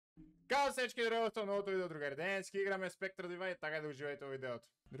Kao всички други в новото видео, другари. Денески играме Spectre 2 и така да уживајте во видеото.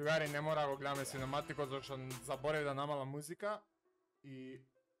 Другари, не мора го гледаме синематикот, зашто заборев да намала музика и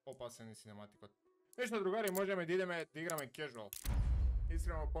опасен е синематикот. Нешто, другари, можеме да идеме да играме casual.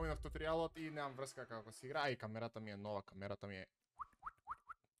 Искрено поминав туторијалот и немам врска како се игра. И камерата ми е нова, камерата ми е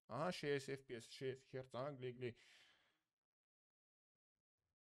 60 FPS, 6 Hz, гледи.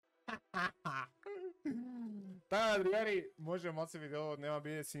 Така, другари, може моце видео нема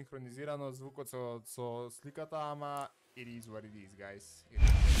биде синхронизирано звукот со сликата, ама it is what it is, guys. It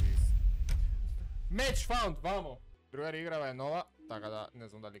is what it is. Match found, вамо! Другари, играва е нова, така да не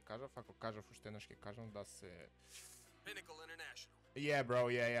знам дали кажав, ако кажав уште еднаш ќе кажам да се... Yeah, bro,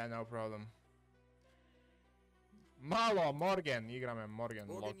 yeah, no problem. Мало, Morgan, играме Morgan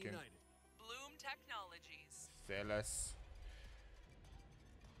Lock-in. Bloom Technologies. Селес.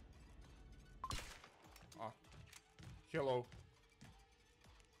 Hello.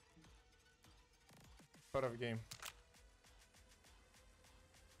 Прв гейм.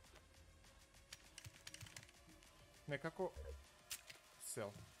 Некако...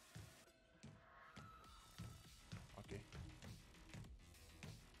 Сел. Окей.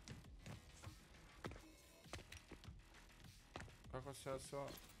 Како се со...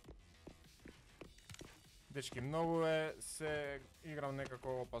 Дечки, многу е се играм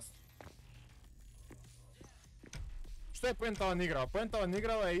некако опасно. Што е поентава на играва? Поентава на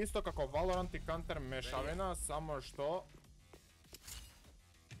играва е исто како Valorant и Counter мешавина, само што...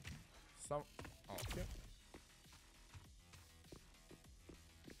 Окей.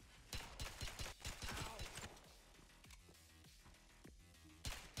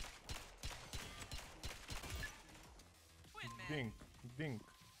 Динк.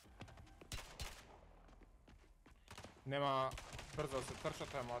 Нема брзо се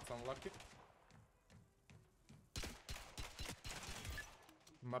трчат, ама сам лаки.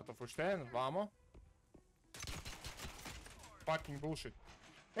 Мртов уштен, вамо. Fucking bullshit.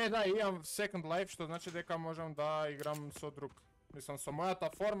 Да, имам second life, што значи дека можам да играм со друг. Мислам, со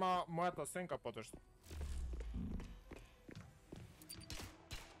мојата форма, мојата сенка потешно.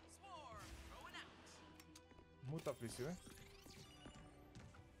 Мутав ли си, бе?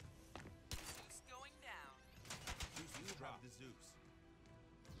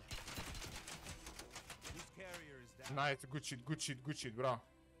 Nice, good shit, bro.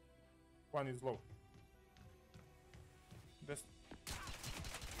 One is low.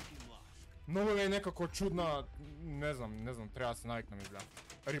 Многу е некако чудна, не знам, треба да се навикнам изгледа.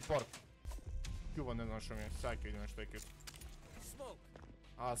 Report. Кјува не знам што ми е, сега ќе видиме што е кјус.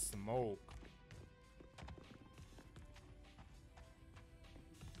 Smoke.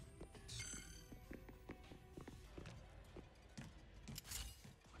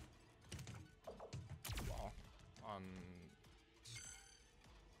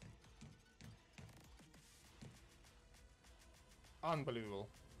 Unbelievable.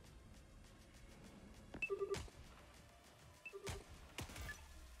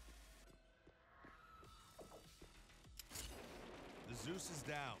 The Zeus is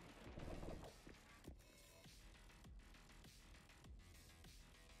down.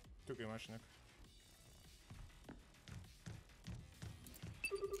 Тука имаш нек.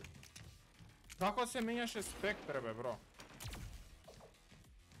 Како се менјаше Spectre, бе, бро?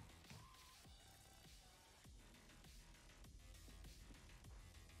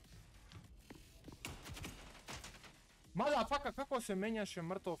 Мада, фака, како се менјаше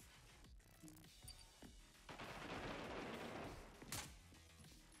мртов?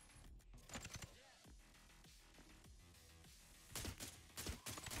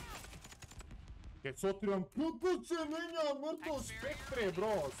 Ке сотрам, како се менја мртов Spectre,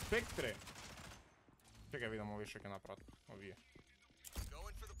 бро, Spectre. Чекај видам ови што ќе направат, овие.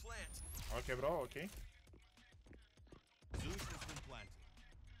 Окей, бро, окей.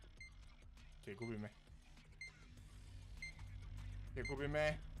 Ке губиме. Ќе губиме.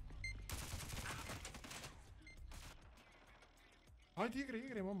 Ајде,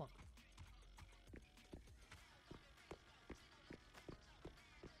 играј, момак.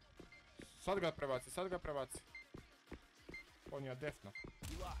 Сад ga prebaci. On je defno.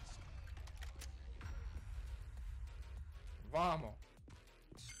 Vamo.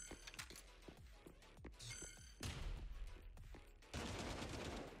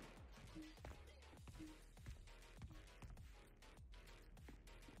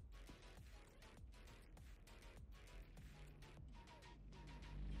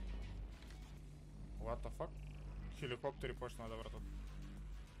 What the fuck? Helikopteri počna da vrtat.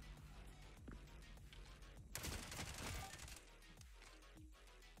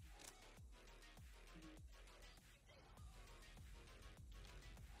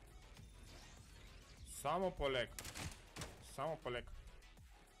 Samo poleko. Samo poleko.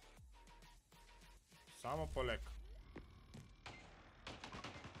 Samo poleko.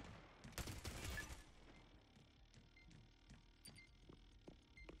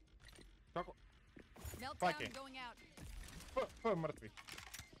 Kako? Meltdown Okay. going out. Mrtvi.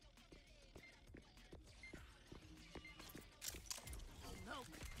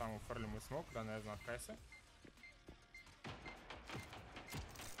 Tamo frljimo smok da ne znam kaj se.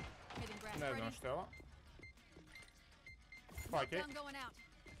 Hitting grass Ne znam ready. što je ovo. Okej. Meltdown going out.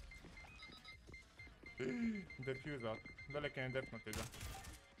 Defuzat. Velike ne defnuti ga.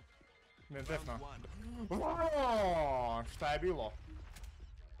 Ne defna. Round 1. Oooo, šta je bilo?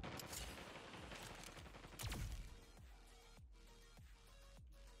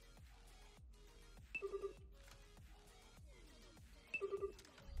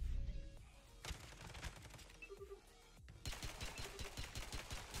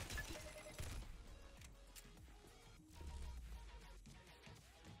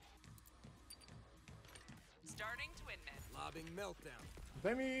 Starting twin men. Lobbing meltdown.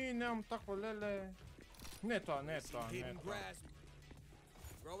 Daj mi, nemam takvo lele. Ne to, ne to, ne Hidden to. grasp.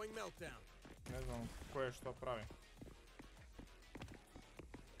 Throwing meltdown. Ne znam ko je što pravi.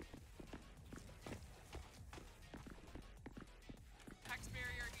 Hex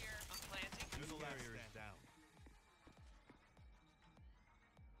barrier here. I'm planting. Zeus carrier is down.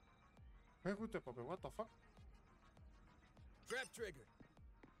 Kako te pope, what the fuck? Trap trigger.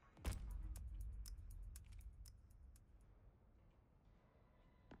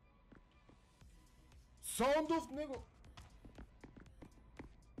 Sound of nego...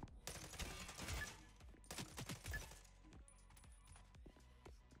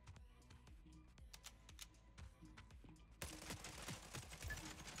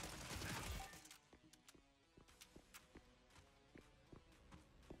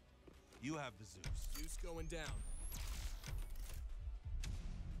 You have the Zeus. Zeus going down.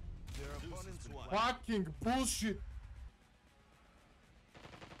 Their opponents won. Fucking bullshit!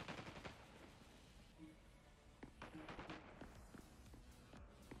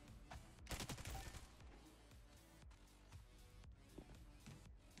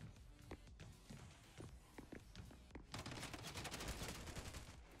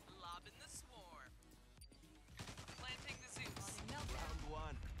 Lobbing the swarm. Planting the Zeus. Round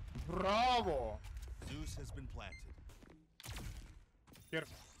 1. Bravo! Zeus has been planted.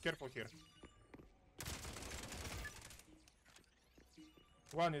 Careful here.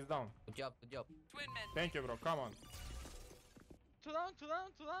 One is down. Good job, good job. Twin men. Thank you, bro. Come on. Two down, two down,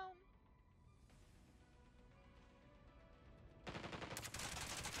 two down.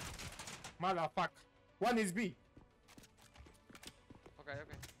 Motherfuck. One is B. Okay,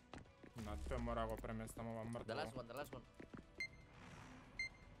 okay. Na to mora go premestam ova The mrtva. last one, the last one.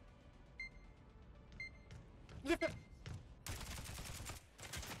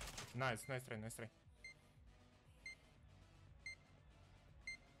 Nice, nice try, nice try.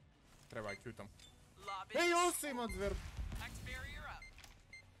 Treba Q tam. Lobbing. Ej, the osim od zver... Hex barrier up.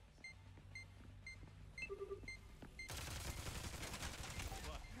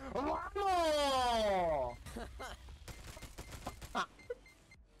 Vamo!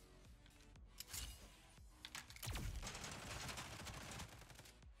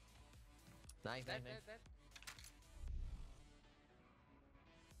 Nice, Dead, nice, nice. dead, dead.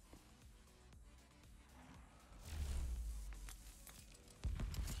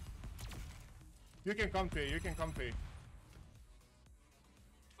 You can come to it, you can come to it.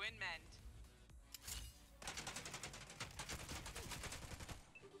 Twin men.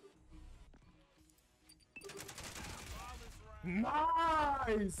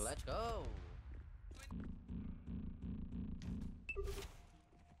 Nice! Let's go.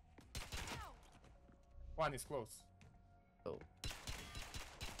 One is close. Oh,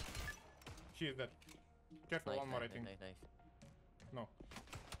 He is dead. Careful, nice, one more I nice, think. nice, nice. No.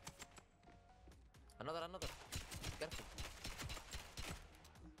 Another, another. Careful.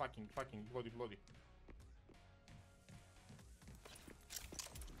 Fucking, bloody, bloody.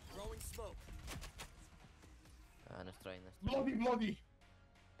 Throwing smoke. Let's try, let's try. Bloody, bloody!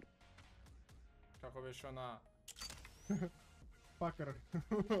 Kako već ona... Fucker.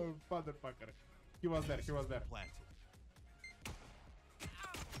 Father fucker. He was there, he was there. Planted.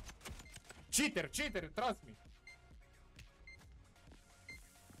 Cheater, cheater, trust me.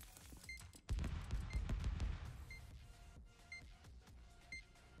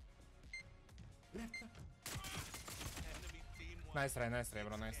 Enemy team won. Nice try,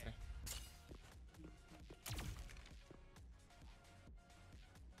 bro, nice try.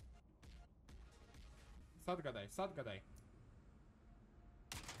 Sad ga daj, sad ga daj.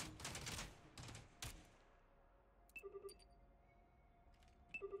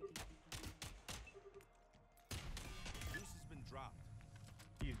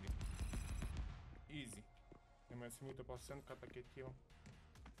 finito, posso un attacchettino.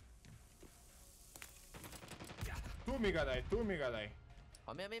 Tu mi dai, tu mi dai.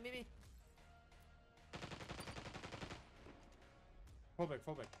 A me. Fall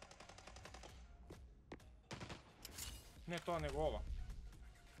back. Ne to, nego ova.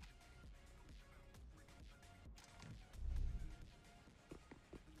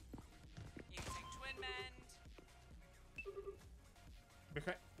 Using twin mend.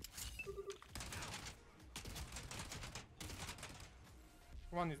 Behind.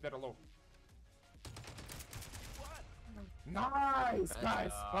 One is there low. Nice,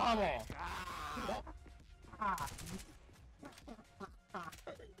 guys! Bravo!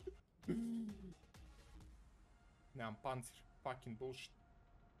 Nemam pancir. Fucking bullshit.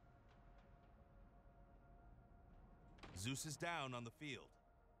 Zeus is down on the field.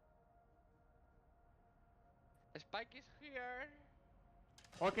 Spike is here.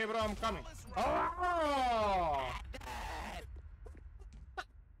 Okay, bro, I'm coming. Oh!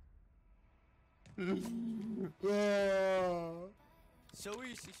 So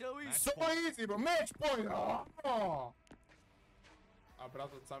easy, so easy. So easy, bro. Match point! Oh! A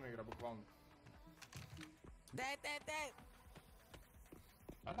brat od sam igra, bukvalno. Dead.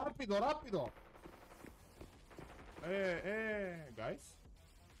 Rapido! Guys?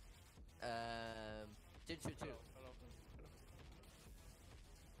 Chill. Hello.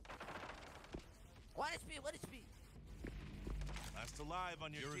 What HP? Last alive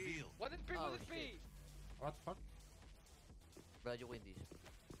on your team. What is P? Oh, What is P? shit. What the fuck? Bro, you win this.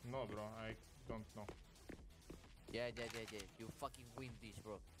 No, bro, I don't know. Yeah. You fucking win this,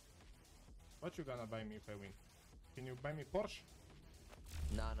 bro. What you gonna buy me if I win? Can you buy me Porsche?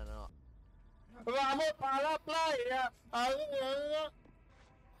 No. Vamos para la playa!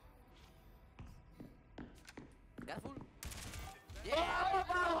 Careful.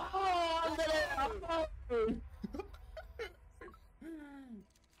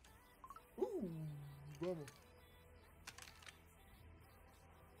 Vamos.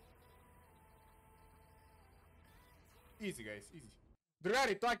 Easy, guys, easy.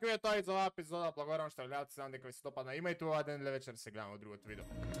 Drugari, tako je to za ova epizoda. Благодарам što gledate, se vam neka vi se dopadne. Imajte ovaj dan ili večer, se gledamo u drugom videu.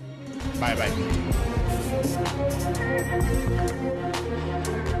 Bye, bye.